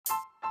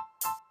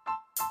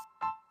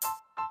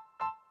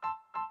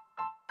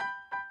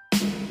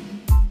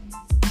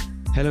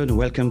Hello and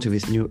welcome to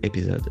this new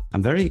episode.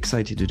 I'm very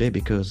excited today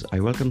because I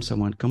welcome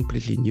someone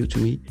completely new to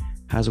me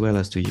as well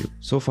as to you.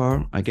 So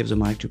far, I gave the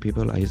mic to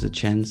people I had the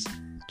chance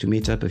to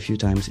meet up a few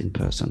times in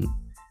person.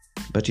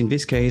 But in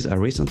this case, I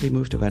recently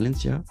moved to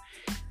Valencia,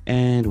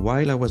 and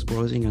while I was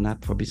browsing an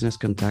app for business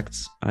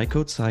contacts, I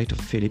caught sight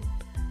of Philip,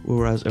 who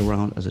was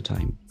around at the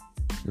time.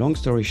 Long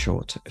story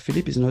short,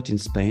 Philip is not in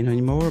Spain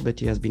anymore, but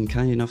he has been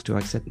kind enough to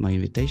accept my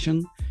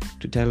invitation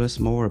to tell us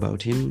more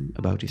about him,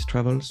 about his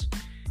travels,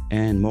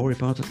 and more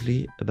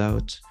importantly,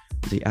 about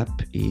the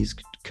app he is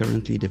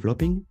currently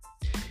developing.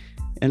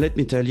 And let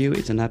me tell you,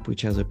 it's an app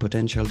which has a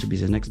potential to be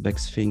the next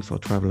best thing for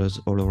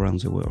travelers all around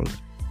the world.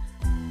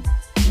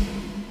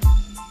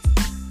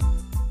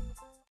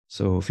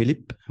 So,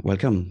 Philip,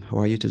 welcome. How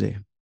are you today?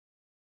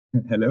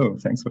 Hello,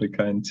 thanks for the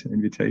kind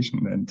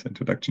invitation and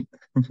introduction.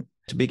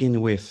 To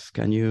begin with,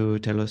 can you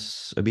tell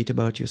us a bit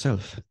about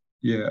yourself?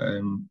 Yeah,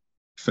 I'm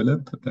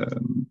Philip,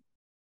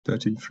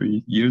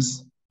 33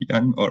 years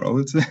young or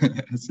old,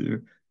 as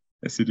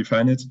you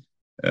define it,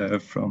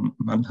 from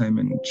Mannheim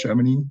in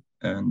Germany.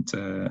 And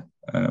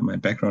my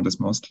background is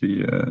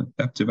mostly a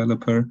web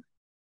developer.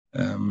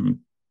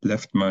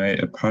 Left my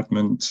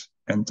apartment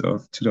end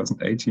of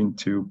 2018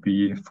 to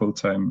be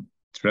full-time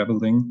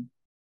traveling.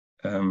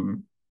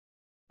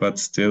 But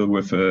still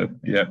with a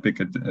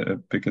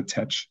big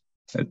attached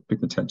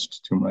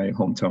to my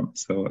hometown.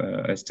 So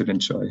I still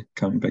enjoy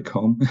coming back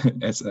home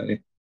as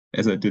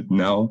I did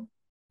now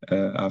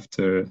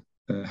after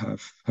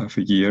half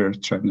a year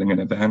traveling in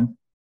a van.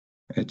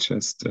 I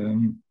just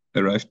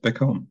arrived back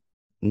home.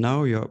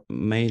 Now you're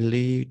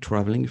mainly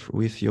traveling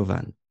with your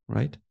van,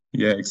 right?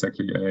 Yeah,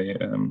 exactly.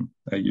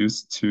 I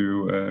used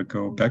to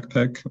go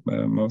backpack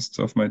most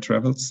of my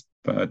travels,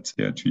 but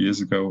yeah, 2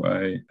 years ago,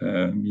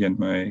 me and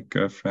my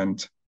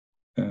girlfriend.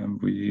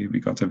 We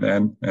got a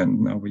van,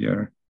 and now we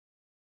are,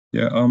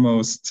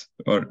 almost,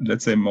 or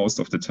let's say most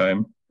of the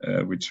time,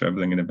 we're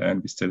traveling in a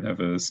van. We still have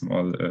a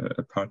small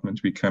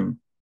apartment we can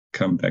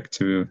come back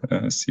to,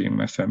 seeing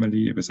my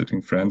family,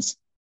 visiting friends.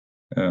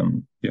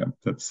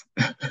 That's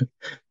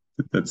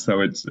that's how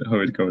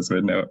it goes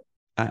right now.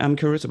 I'm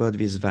curious about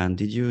this van.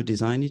 Did you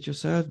design it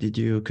yourself? Did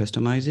you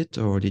customize it,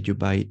 or did you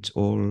buy it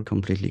all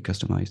completely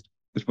customized?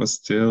 It was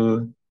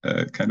still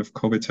kind of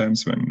COVID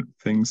times when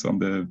things on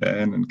the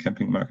van and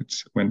camping market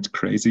went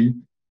crazy.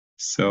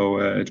 So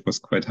it was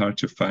quite hard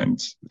to find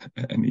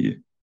any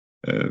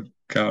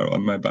car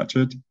on my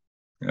budget.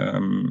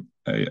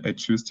 I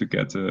choose to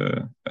get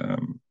a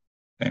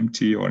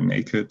empty or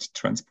naked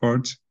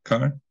transport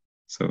car.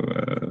 So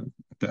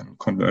then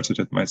converted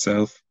it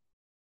myself,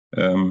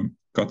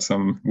 got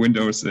some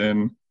windows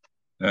in,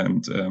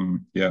 and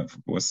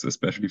was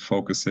especially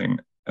focusing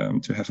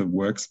to have a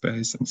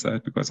workspace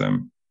inside because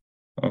I'm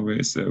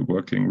always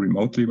working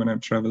remotely when I'm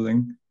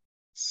traveling.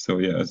 So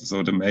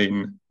the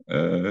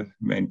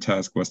main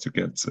task was to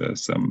get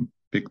some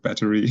big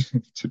battery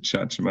to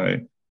charge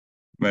my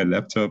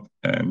laptop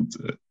and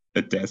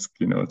a desk,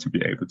 to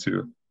be able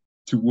to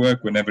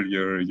work whenever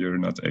you're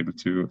not able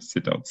to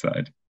sit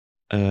outside.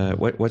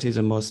 What is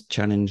the most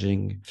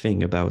challenging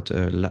thing about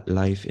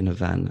life in a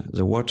van?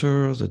 The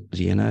water,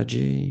 the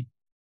energy?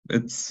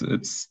 It's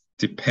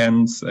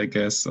depends, I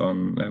guess,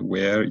 on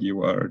where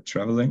you are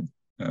traveling.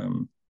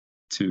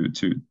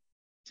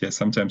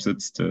 Sometimes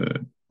it's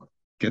to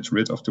get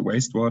rid of the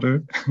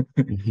wastewater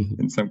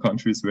in some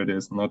countries where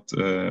there's not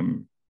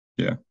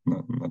that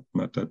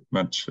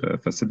much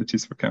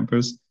facilities for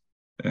campers.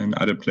 In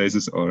other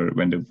places, or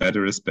when the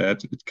weather is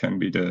bad, it can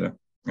be the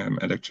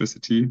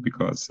electricity,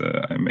 because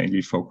I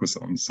mainly focus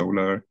on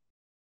solar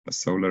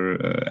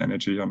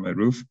energy on my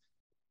roof.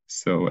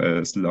 So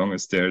as long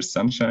as there's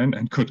sunshine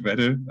and good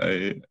weather,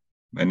 I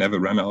never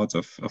run out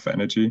of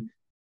energy.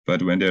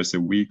 But when there's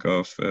a week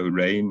of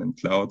rain and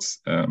clouds,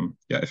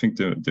 I think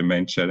the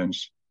main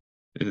challenge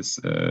is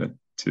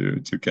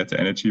to get the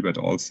energy, but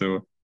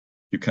also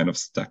you're kind of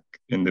stuck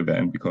in the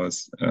van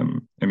because,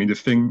 the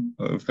thing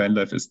of van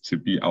life is to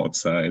be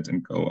outside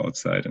and go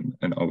outside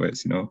and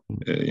always,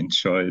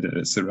 enjoy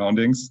the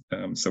surroundings.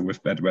 So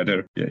with bad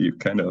weather, you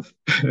kind of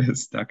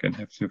stuck and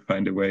have to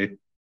find a way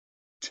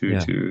to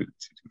do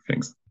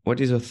things.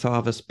 What is the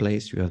farthest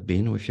place you have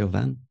been with your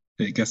van?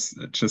 I guess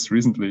just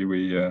recently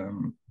we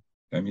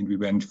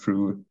went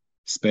through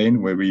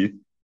Spain, where we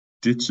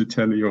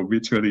digitally or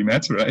virtually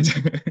met, right?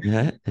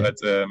 Yeah. But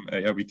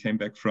we came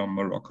back from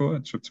Morocco, a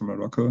trip to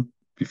Morocco.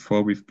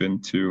 Before, we've been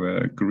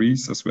to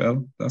Greece as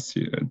well last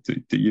year,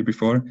 the year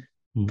before.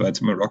 Mm-hmm.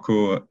 But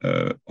Morocco,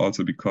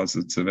 also because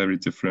it's a very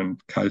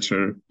different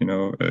culture,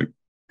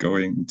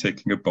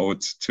 taking a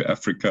boat to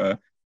Africa,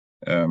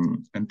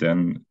 and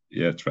then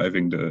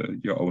driving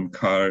your own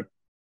car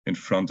in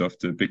front of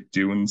the big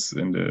dunes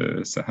in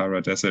the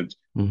Sahara Desert.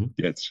 Mm-hmm.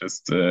 It's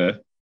just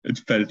it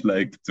felt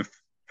like the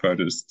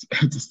furthest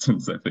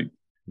distance, I think.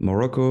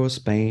 Morocco,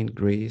 Spain,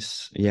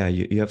 Greece. Yeah,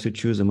 you have to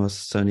choose the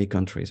most sunny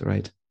countries,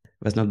 right?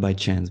 That's not by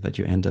chance, but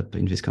you end up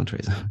in these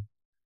countries.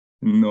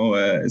 No,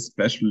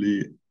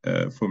 especially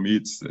for me,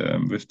 it's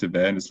with the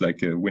van, it's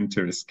like a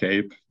winter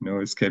escape.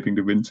 Escaping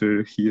the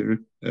winter here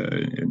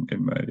in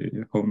my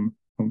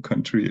home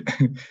country,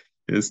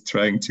 is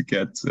trying to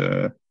get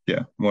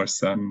more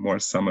sun, more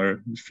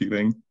summer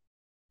feeling.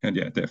 And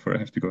yeah, therefore I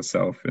have to go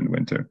south in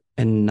winter.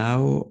 And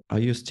now, are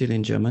you still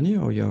in Germany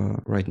or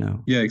you're right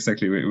now? Yeah,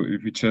 exactly.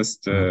 We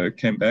just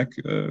came back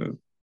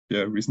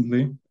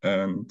recently,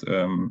 and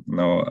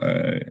now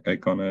I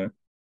gonna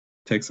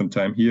take some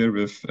time here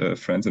with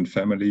friends and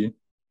family,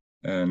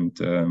 and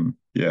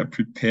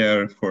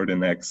prepare for the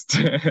next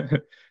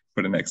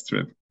for the next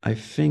trip. I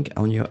think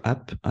on your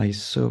app I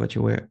saw that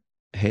you were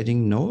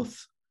heading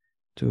north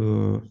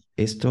to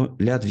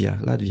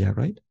Latvia,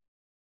 right?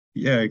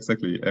 Yeah,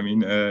 exactly. I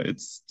mean,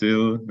 it's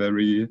still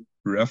very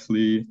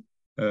roughly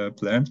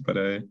planned, but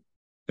I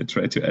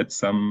try to add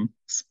some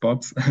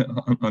spots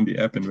on the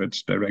app in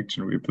which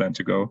direction we plan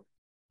to go.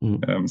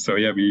 So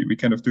yeah, we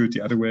kind of do it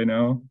the other way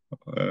now.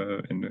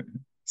 In the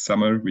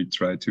summer, we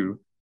try to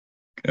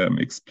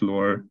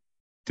explore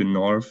the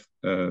north,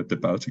 the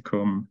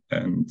Balticum,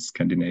 and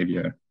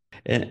Scandinavia.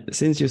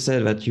 Since you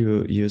said that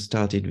you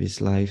started this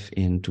life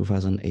in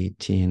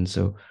 2018,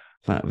 so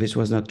this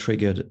was not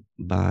triggered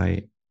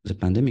by the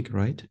pandemic,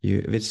 right?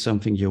 It's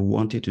something you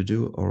wanted to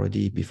do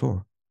already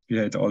before.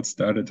 Yeah, it all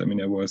started. I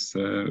mean, I was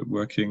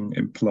working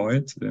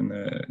employed in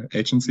an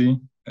agency,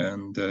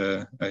 and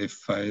I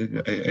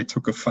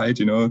took a fight,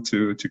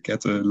 to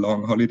get a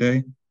long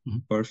holiday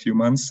for a few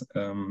months,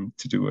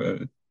 to do a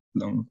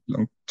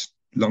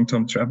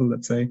long-term travel,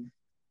 let's say.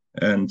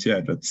 And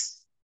yeah,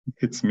 that's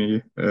hits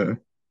me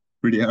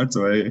really hard.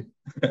 So I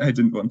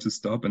didn't want to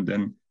stop, and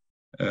then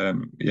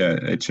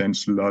I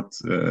changed a lot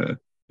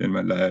in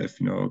my life.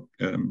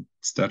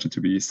 Started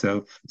to be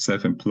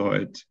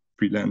self-employed,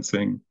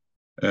 freelancing.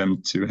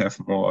 To have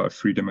more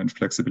freedom and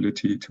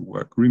flexibility to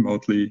work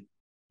remotely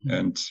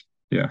and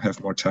have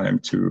more time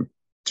to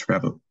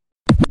travel.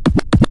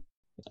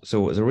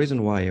 So the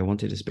reason why I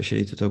wanted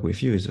especially to talk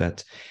with you is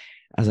that,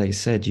 as I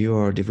said, you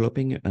are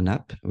developing an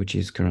app which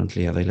is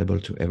currently available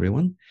to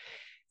everyone,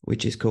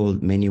 which is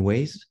called Many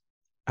Ways.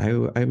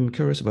 I'm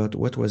curious about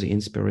what was the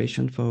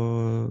inspiration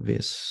for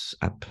this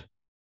app.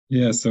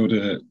 Yeah, so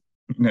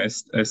I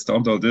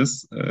started all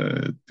this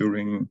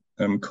during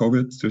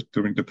COVID,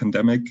 during the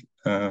pandemic.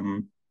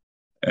 The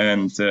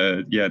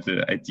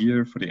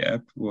idea for the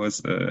app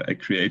was I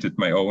created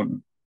my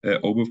own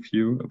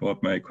overview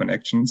about my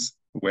connections,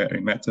 where I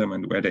met them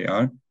and where they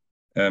are,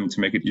 to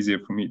make it easier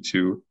for me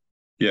to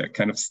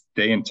kind of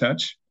stay in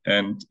touch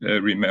and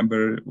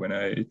remember when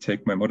I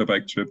take my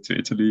motorbike trip to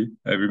Italy.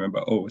 I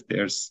remember,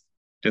 there's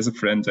a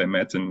friend I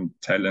met in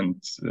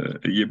Thailand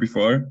a year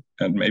before,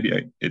 and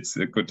maybe it's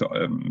a good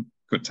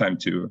time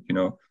to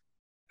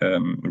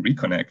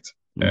reconnect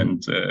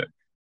and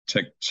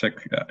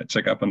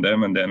check up on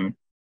them. And then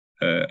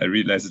I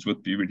realized it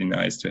would be really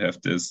nice to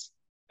have this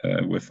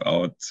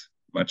without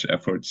much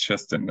effort,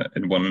 just in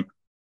one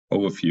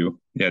overview.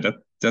 Yeah,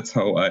 that's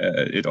how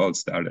it all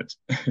started.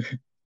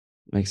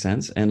 Makes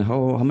sense. And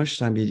how much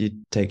time did it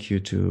take you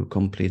to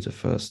complete the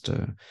first,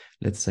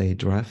 let's say,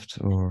 draft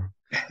or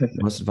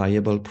most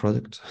viable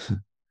product?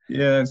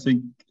 Yeah, I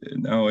think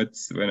now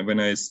it's when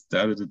I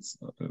started, it's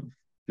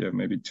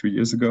maybe 2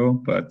 years ago.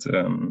 But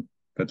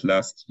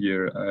last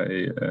year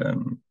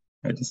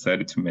I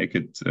decided to make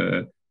it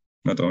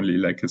not only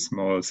like a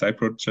small side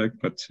project,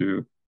 but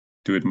to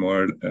do it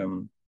more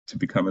to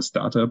become a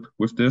startup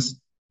with this.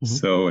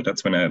 So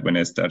that's when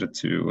I started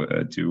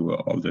to do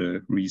all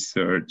the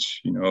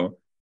research,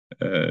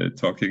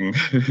 talking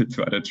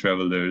to other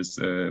travelers,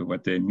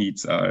 what their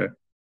needs are,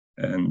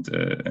 and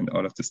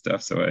all of the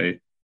stuff. So I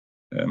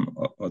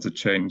also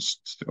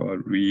changed or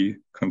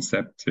did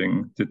a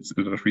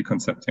lot of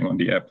reconcepting on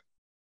the app,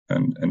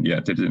 and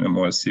did it in a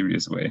more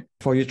serious way.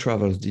 For your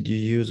travels, did you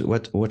use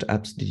what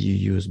apps did you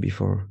use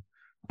before?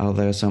 Are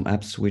there some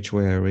apps which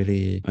were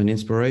really an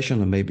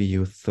inspiration, or maybe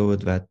you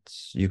thought that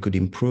you could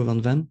improve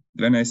on them?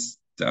 When I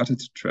started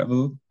to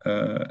travel,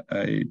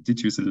 I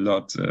did use a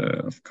lot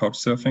of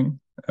couchsurfing.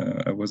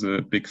 I was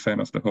a big fan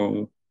of the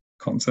whole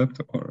concept,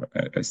 or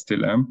I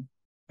still am,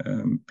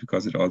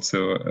 because it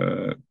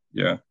also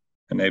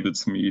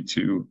enables me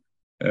to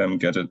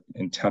get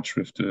in touch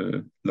with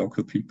the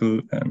local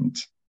people and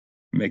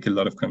make a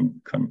lot of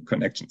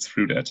connections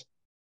through that.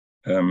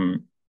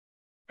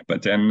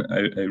 But then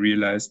I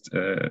realized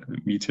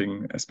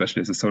meeting,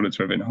 especially as a solo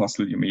traveler in a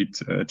hostel, you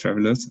meet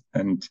travelers,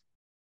 and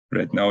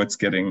right now it's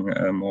getting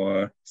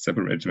more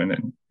separated.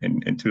 When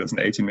in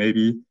 2018,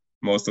 maybe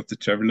most of the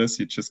travelers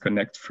you just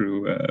connect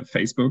through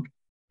Facebook,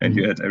 and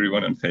you add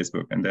everyone on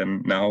Facebook. And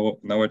then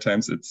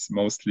nowadays it's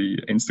mostly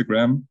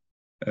Instagram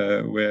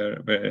where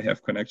I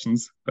have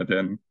connections. But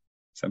then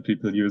some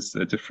people use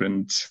a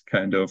different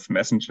kind of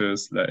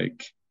messengers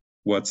like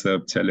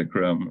WhatsApp,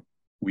 Telegram,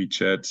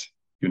 WeChat,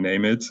 you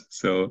name it.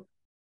 So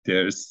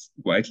there's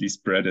widely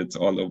spread it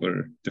all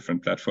over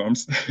different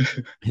platforms.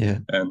 Yeah.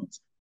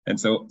 And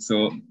so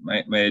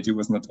my idea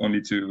was not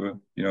only to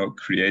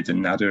create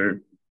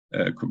another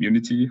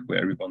community where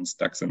everyone's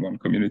stuck in one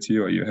community,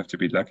 or you have to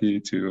be lucky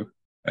to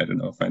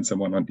find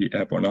someone on the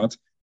app or not,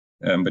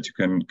 but you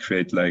can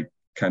create like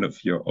kind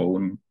of your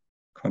own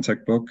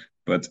contact book,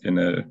 but in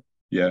a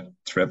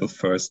travel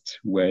first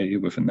way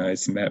with a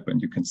nice map,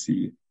 and you can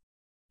see.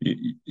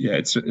 Yeah,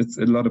 it's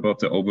a lot about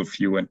the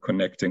overview and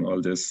connecting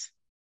all these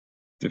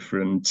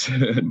different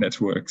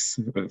networks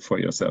for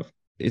yourself.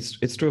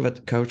 It's true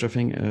that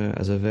Couchsurfing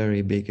has a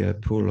very big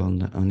pull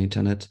on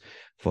internet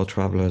for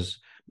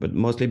travelers, but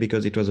mostly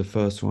because it was the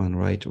first one,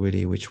 right?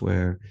 Really, which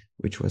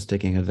was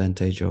taking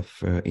advantage of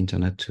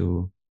internet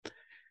to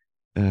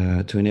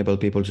enable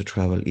people to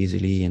travel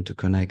easily and to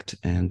connect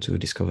and to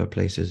discover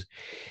places.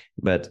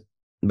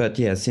 But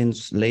yeah,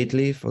 since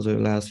lately, for the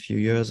last few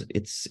years,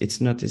 it's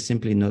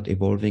simply not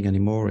evolving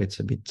anymore. It's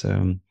a bit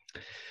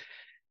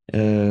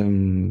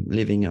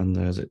living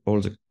on all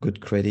the good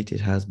credit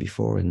it has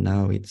before, and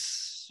now it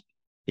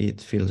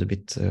feels a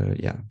bit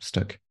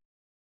stuck.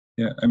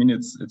 Yeah, I mean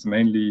it's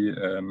mainly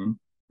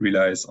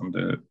relies on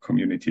the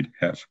community they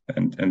have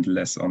and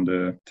less on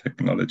the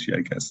technology,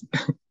 I guess.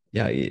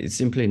 Yeah, it's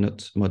simply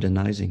not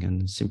modernizing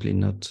and simply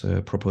not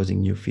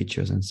proposing new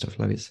features and stuff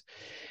like this.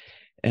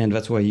 And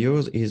that's why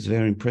yours is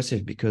very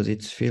impressive, because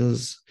it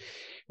feels,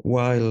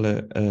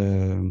 while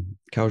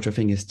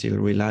Couchsurfing is still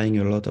relying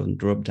a lot on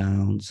drop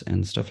downs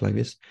and stuff like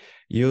this,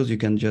 yours, you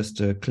can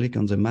just click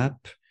on the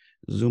map,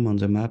 zoom on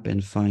the map,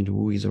 and find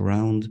who is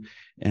around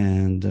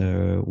and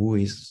who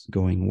is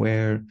going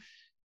where.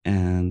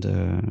 And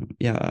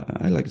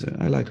I like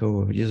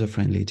how user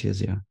friendly it is.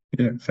 Yeah.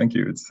 Yeah, thank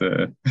you. It's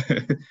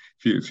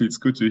feels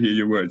good to hear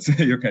your words,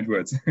 your kind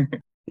words.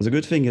 The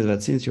good thing is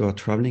that since you are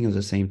traveling at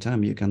the same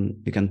time, you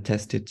can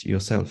test it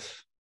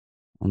yourself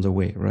on the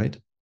way, right?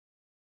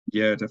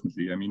 Yeah,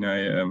 definitely. I mean,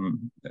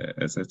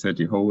 as I said,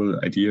 the whole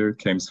idea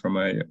came from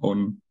my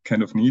own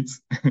kind of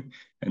needs,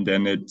 and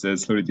then it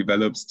slowly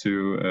develops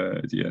to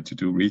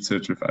do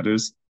research with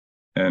others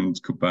and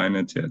combine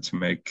it, to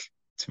make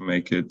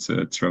it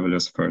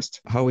travelers first.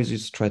 How is your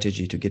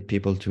strategy to get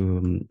people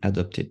to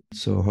adopt it?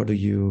 So how do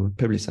you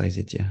publicize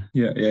it? Yeah.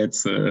 Yeah.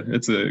 It's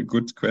a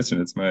good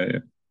question. It's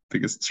my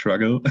biggest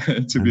struggle,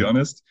 to be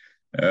honest.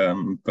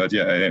 But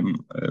yeah, I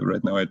am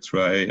right now. I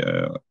try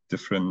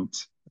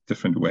different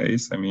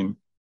ways. I mean,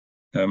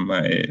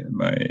 my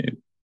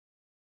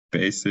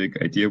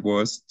basic idea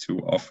was to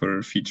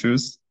offer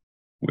features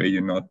where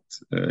you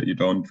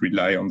don't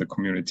rely on the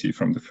community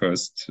from the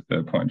first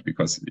point,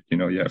 because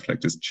you have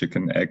like this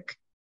chicken egg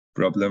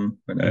problem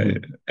when I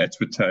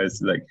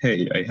advertise like,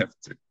 hey, I have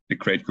a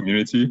great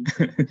community,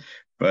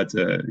 but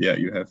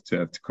you have to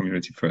have the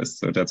community first.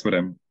 So that's what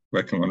I'm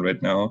working on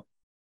right now,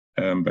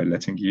 by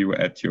letting you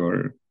add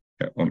your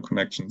own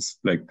connections,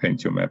 like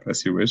paint your map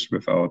as you wish,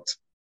 without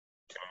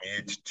the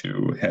need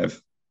to have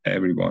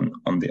everyone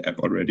on the app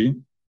already.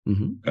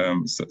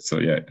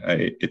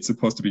 It's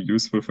supposed to be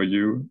useful for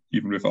you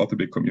even without the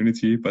big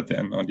community, but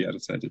then on the other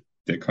side,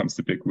 there comes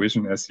the big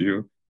vision, as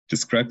you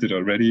described it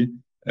already,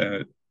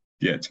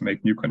 to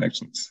make new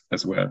connections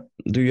as well.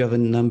 Do you have a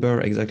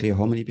number exactly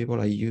how many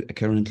people are you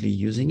currently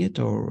using it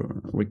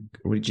or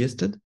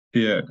registered?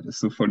 Yeah,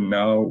 so for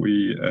now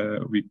we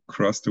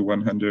crossed the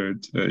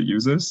 100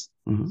 users.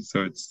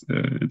 So it's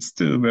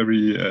still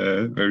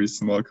very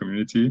small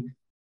community.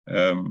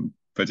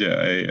 But yeah,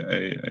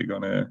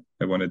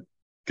 I want to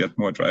get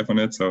more drive on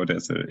it. So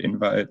there's an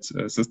invite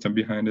system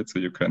behind it, so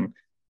you can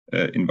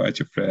invite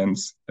your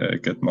friends,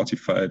 get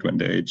notified when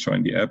they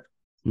join the app.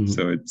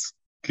 So it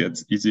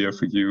gets easier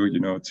for you,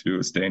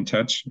 to stay in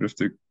touch with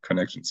the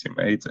connections you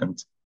made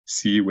and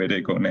see where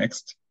they go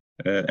next,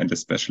 and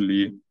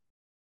especially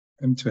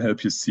to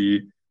help you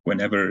see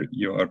whenever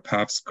your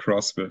paths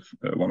cross with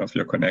one of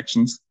your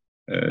connections,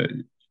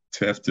 to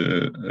have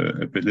the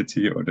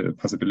ability or the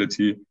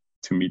possibility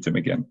to meet them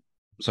again.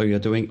 So you're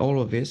doing all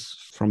of this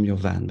from your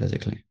van,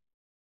 basically?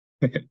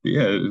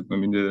 Yeah, I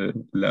mean,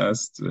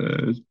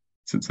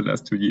 since the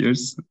last 2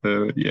 years,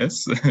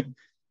 yes,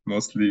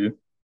 mostly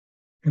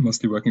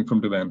working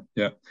from the van.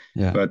 Yeah.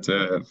 But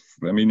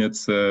I mean,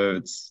 it's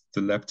the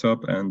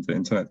laptop and the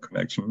internet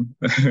connection.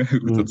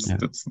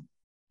 That's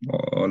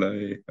all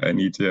I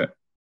need. Yeah.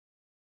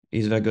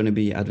 Is there going to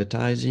be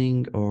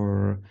advertising,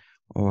 or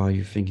are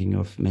you thinking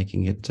of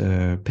making it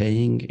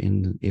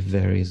paying if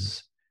there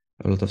is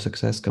a lot of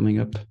success coming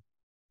up?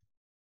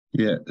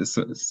 Yeah,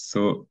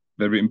 so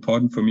very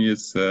important for me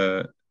is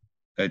I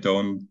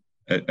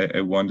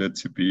want it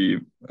to be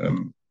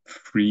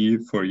free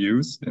for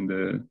use in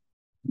the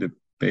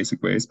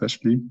basic way,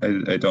 especially.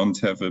 I don't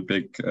have a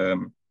big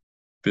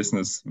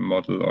business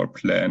model or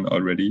plan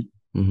already,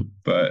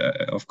 but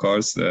of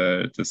course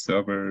the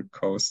server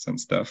costs and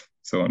stuff.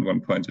 So on one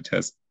point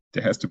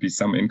there has to be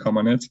some income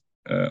on it,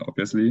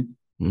 obviously.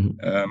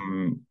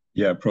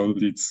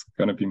 Probably it's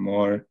gonna be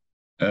more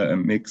a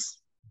mix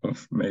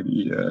of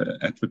maybe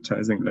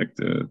advertising, like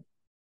the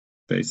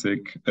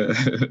basic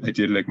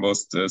idea, like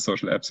most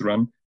social apps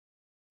run,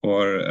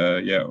 or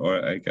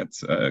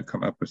I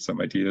come up with some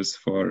ideas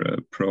for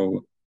a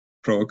pro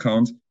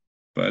account.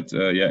 But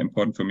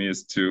important for me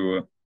is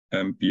to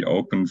be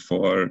open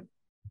for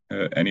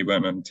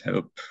anyone and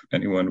help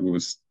anyone who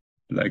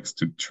likes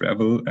to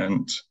travel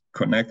and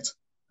connect.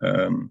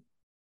 To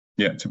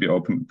be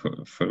open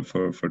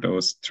for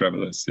those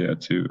travelers,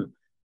 to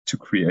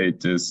create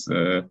this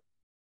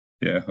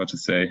how to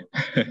say,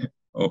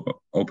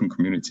 open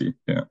community.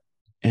 Yeah.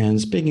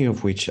 And speaking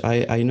of which,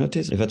 I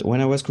noticed that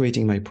when I was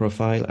creating my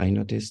profile, I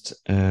noticed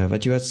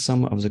that you had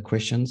some of the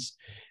questions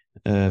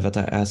that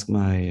I ask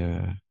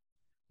my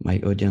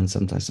audience,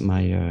 sometimes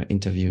my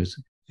interviews.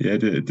 Yeah,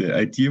 the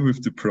idea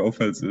with the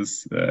profiles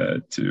is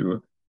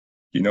to,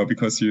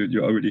 because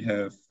you already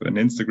have an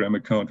Instagram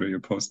account where you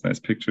post nice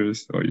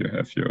pictures, or you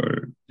have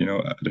your,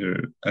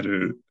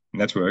 other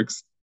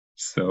networks.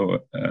 So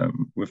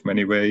with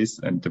many ways,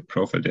 and the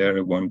profile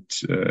there want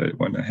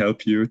to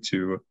help you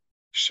to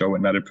show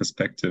another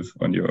perspective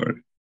on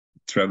your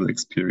travel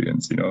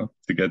experience, to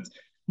get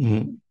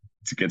Mm-hmm.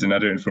 to get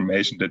another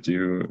information that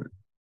you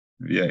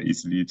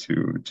easily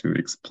to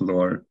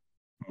explore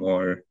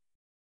more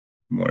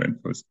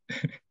infos.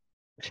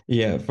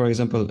 Yeah, for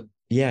example,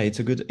 yeah, it's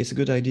a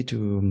good idea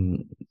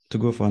to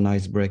go for an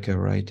icebreaker,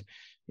 right?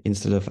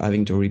 Instead of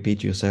having to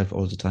repeat yourself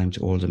all the time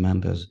to all the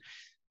members.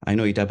 I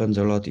know it happens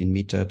a lot in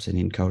meetups and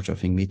in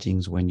couchsurfing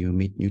meetings. When you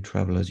meet new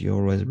travelers, you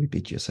always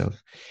repeat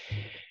yourself.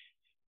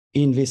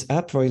 In this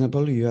app, for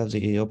example, you have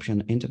the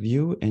option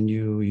interview, and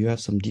you have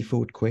some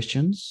default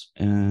questions,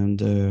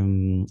 and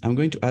I'm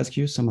going to ask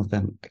you some of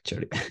them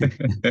actually.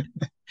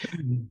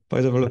 For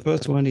example, the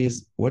first one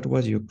is, what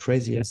was your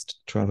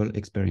craziest travel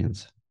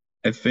experience?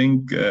 I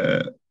think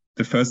the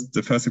first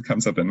that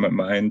comes up in my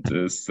mind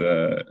is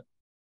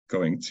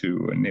going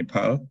to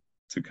Nepal,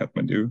 to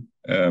Kathmandu,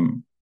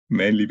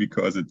 mainly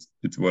because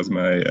it was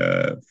my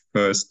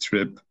first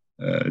trip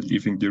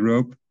leaving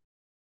Europe,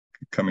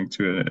 coming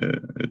to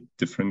a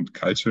different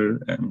culture,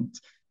 and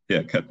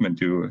yeah,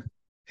 Kathmandu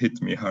hit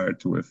me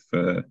hard with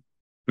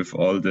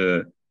all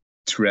the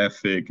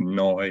traffic,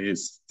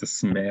 noise, the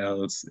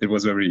smells. It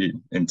was very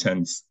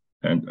intense,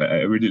 and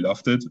I really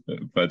loved it.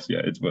 But yeah,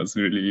 it was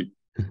really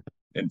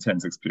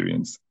intense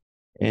experience.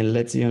 And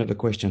let's see another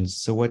question.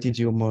 So, what is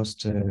your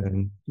most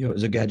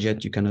the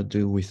gadget you cannot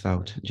do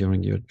without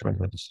during your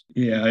travels?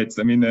 Yeah,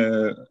 I mean,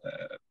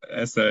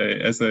 as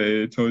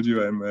I told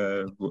you,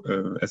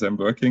 as I'm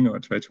working or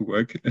try to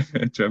work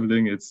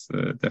traveling, it's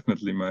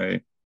definitely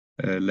my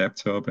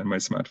laptop and my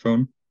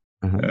smartphone.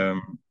 Uh-huh.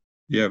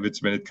 Yeah, which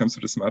when it comes to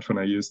the smartphone,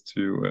 I used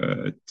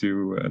to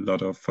do a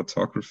lot of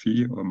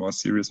photography, or more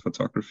serious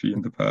photography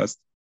in the past.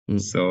 Mm.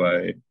 So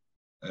I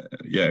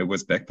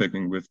was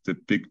backpacking with the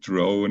big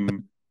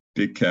drone,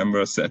 big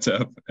camera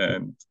setup,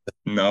 and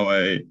now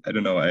I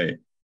don't know,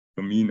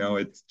 for me now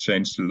it's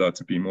changed a lot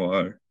to be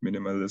more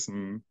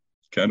minimalism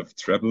kind of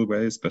travel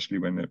way, especially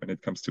when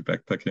it comes to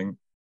backpacking.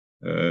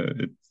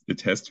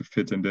 It has to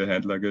fit in the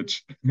hand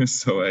luggage,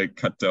 so I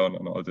cut down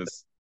on all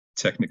this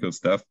technical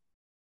stuff.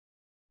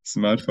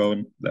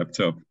 Smartphone,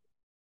 laptop,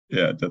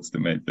 yeah, that's the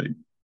main thing.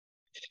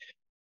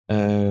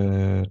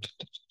 Uh,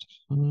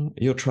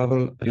 your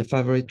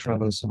favorite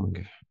travel song?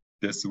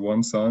 There's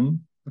one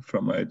song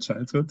from my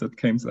childhood that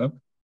came up.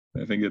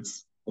 I think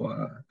it's,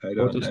 wow, I'm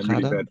really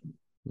Autostrada? bad.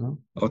 No?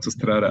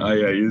 Autostrada,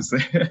 yeah, you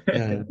say.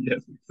 Yeah.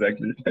 Yes,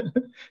 exactly.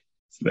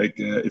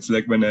 It's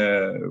like when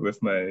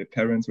with my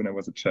parents when I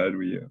was a child,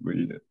 we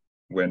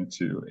went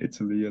to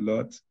Italy a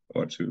lot,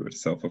 or to the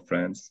south of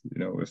France,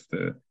 with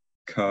the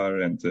car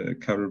and the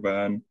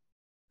caravan,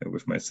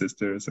 with my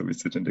sister. So we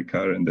sit in the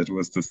car, and that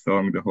was the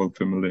song the whole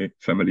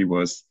family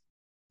was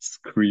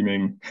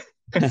screaming,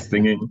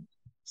 singing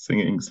 /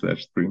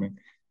 screaming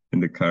in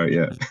the car.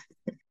 Yeah.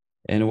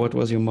 And what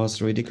was your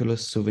most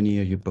ridiculous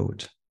souvenir you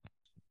bought?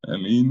 I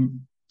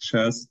mean,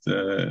 just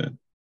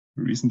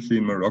recently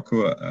in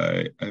Morocco,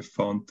 I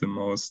found the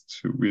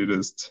most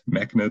weirdest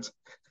magnet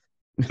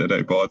that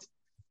I bought.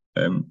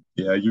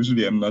 Yeah,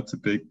 usually I'm not a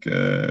big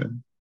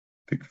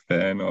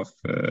fan of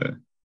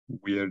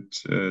weird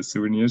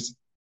souvenirs,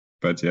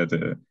 but yeah,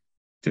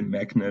 the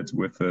magnet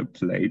with a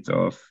plate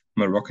of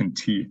Moroccan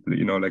tea,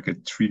 like a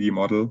 3D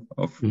model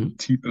of Mhm.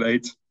 tea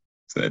plate.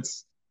 So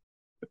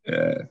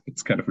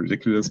it's kind of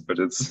ridiculous, but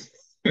it's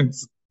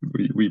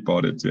we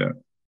bought it. Yeah.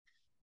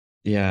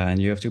 Yeah,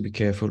 and you have to be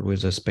careful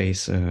with the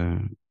space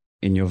in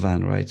your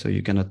van, right? So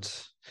you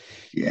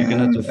Yeah,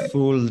 cannot a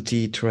full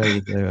tea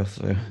tray of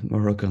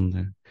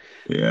Moroccan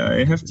yeah.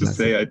 I have to glasses.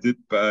 say I did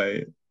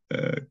buy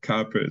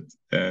carpet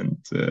and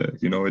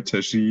a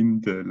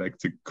tagine,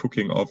 the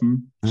cooking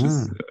oven, which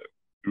is Ah,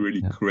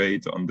 really yeah.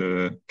 great on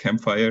the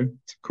campfire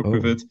to cook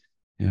with Oh, it.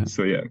 yeah.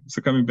 So yeah,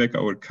 so coming back,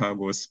 our car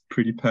was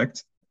pretty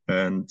packed,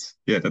 and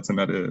yeah, that's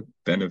another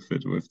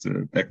benefit with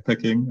the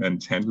backpacking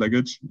and hand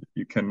luggage.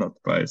 You cannot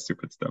buy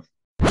stupid stuff.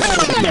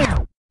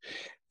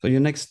 So your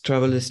next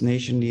travel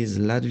destination is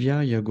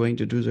Latvia. You're going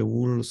to do the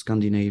whole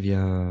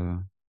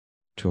Scandinavia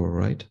tour,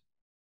 right?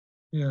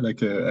 Yeah,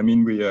 I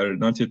mean, we are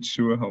not yet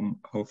sure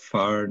how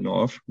far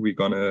north we're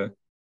gonna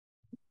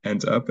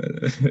end up.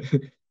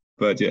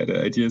 But yeah, the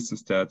idea is to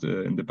start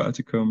in the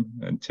Balticum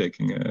and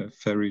taking a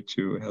ferry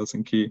to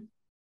Helsinki,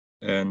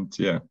 and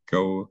yeah,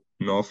 go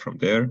north from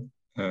there.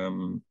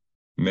 Um,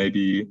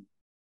 maybe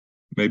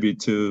maybe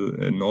to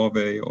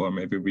Norway, or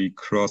maybe we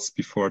cross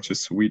before to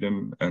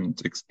Sweden and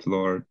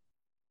explore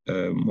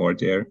more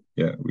there.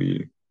 Yeah,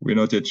 we're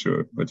not yet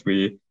sure, but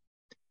we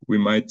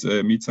might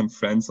meet some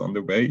friends on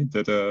the way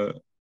that are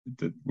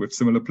with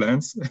similar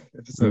plans.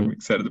 So I'm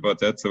excited about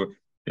that. So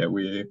yeah,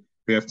 we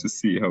have to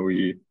see how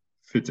we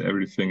fit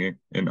everything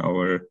in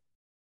our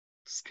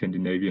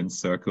Scandinavian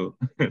circle,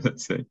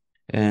 let's say.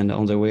 And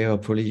on the way,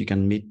 hopefully, you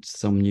can meet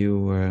some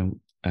new.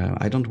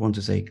 I don't want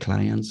to say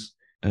clients,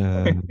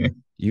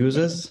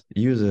 users.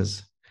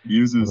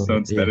 Users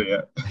sounds better,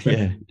 yeah.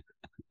 Yeah.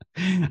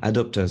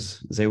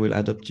 Adopters. They will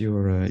adopt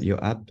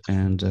your app,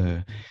 and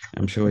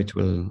I'm sure it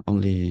will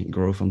only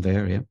grow from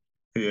there. Yeah.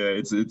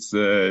 Yeah, it's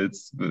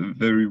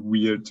very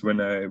weird when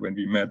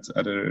we met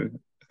other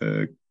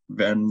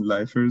van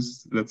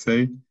lifers, let's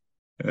say.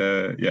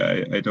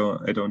 Yeah, I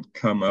don't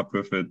come up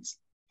with it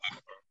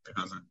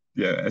because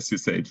yeah, as you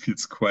say, it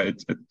feels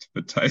quite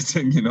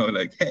advertising,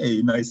 like,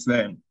 hey, nice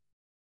van,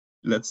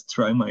 let's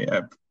try my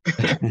app.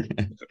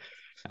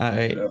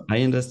 I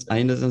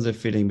understand the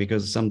feeling,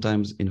 because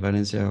sometimes in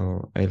Valencia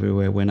or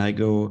everywhere, when I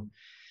go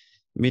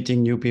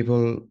meeting new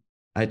people,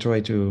 I try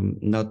to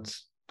not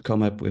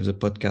come up with the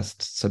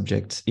podcast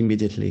subjects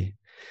immediately.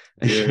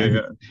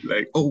 Yeah.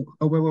 Like, oh,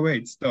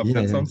 wait, stop. Yeah.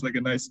 That sounds like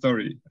a nice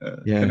story.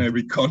 Can I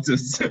record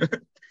this?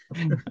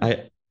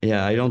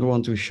 I don't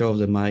want to shove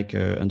the mic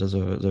under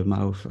the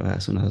mouth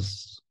as soon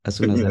as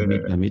I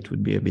meet them. It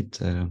would be a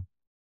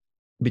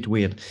bit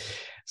weird.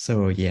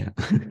 So yeah.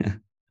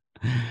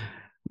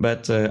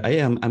 But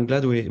I'm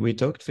glad we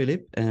talked,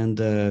 Philippe, and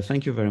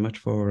thank you very much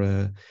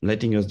for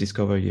letting us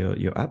discover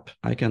your app.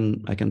 I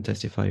can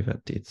testify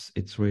that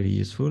it's really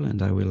useful,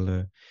 and I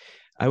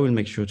will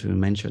make sure to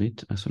mention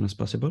it as soon as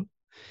possible.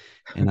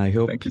 And I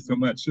hope thank you so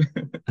much.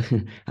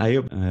 I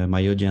hope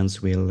my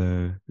audience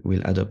will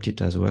adopt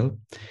it as well.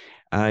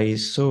 I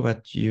saw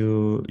that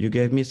you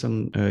gave me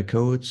some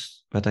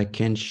codes that I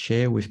can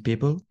share with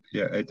people.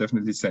 Yeah, I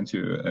definitely sent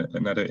you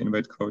another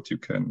invite code you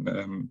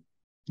can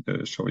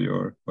show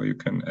or you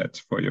can add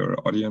for your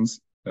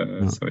audience.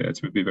 So yeah, it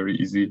will be very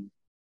easy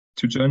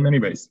to join many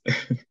ways.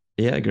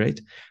 Yeah,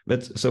 great.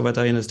 But so that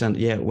I understand,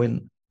 yeah,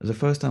 when the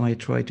first time I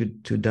tried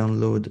to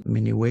download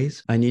Many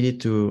Ways, I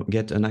needed to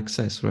get an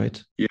access,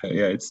 right? Yeah,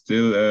 it's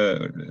still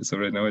so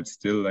right now it's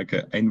still like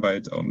an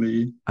invite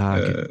only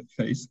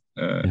phase.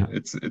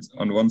 It's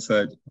on one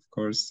side, of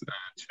course,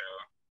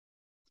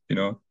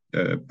 to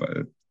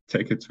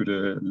take it to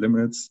the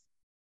limits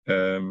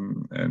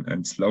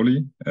and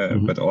slowly,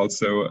 but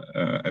also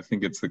I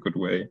think it's a good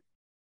way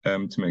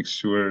to make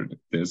sure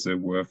there's a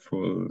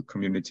worthful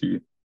community.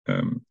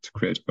 To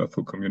create a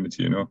worthwhile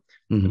community,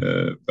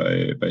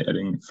 by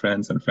adding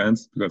friends,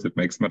 because it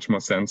makes much more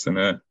sense in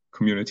a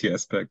community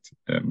aspect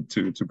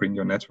to bring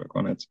your network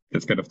on it.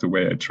 That's kind of the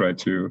way I try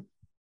to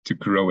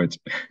grow it.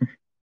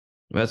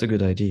 That's a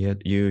good idea.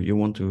 You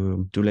want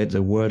to let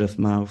the word of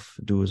mouth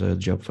do the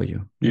job for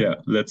you. Yeah,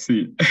 let's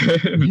see.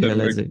 Yeah,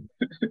 let's see.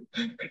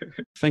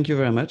 Thank you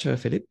very much,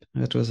 Philippe.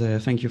 That was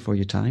thank you for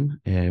your time.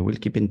 We'll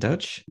keep in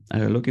touch.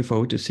 Looking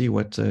forward to see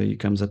what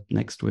comes up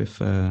next with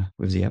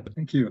the app.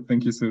 Thank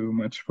you so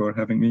much for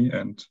having me,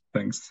 and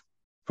thanks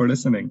for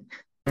listening.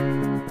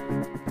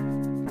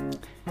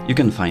 You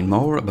can find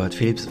more about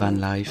Philippe's van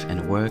life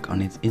and work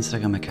on his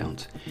Instagram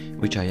account,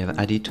 which I have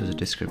added to the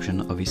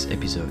description of this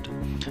episode.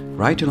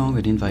 Write along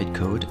an invite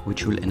code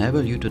which will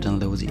enable you to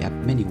download the app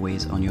Many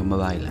Ways on your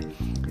mobile.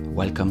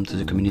 Welcome to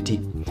the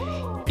community.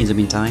 In the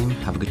meantime,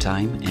 have a good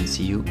time and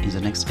see you in the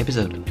next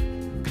episode.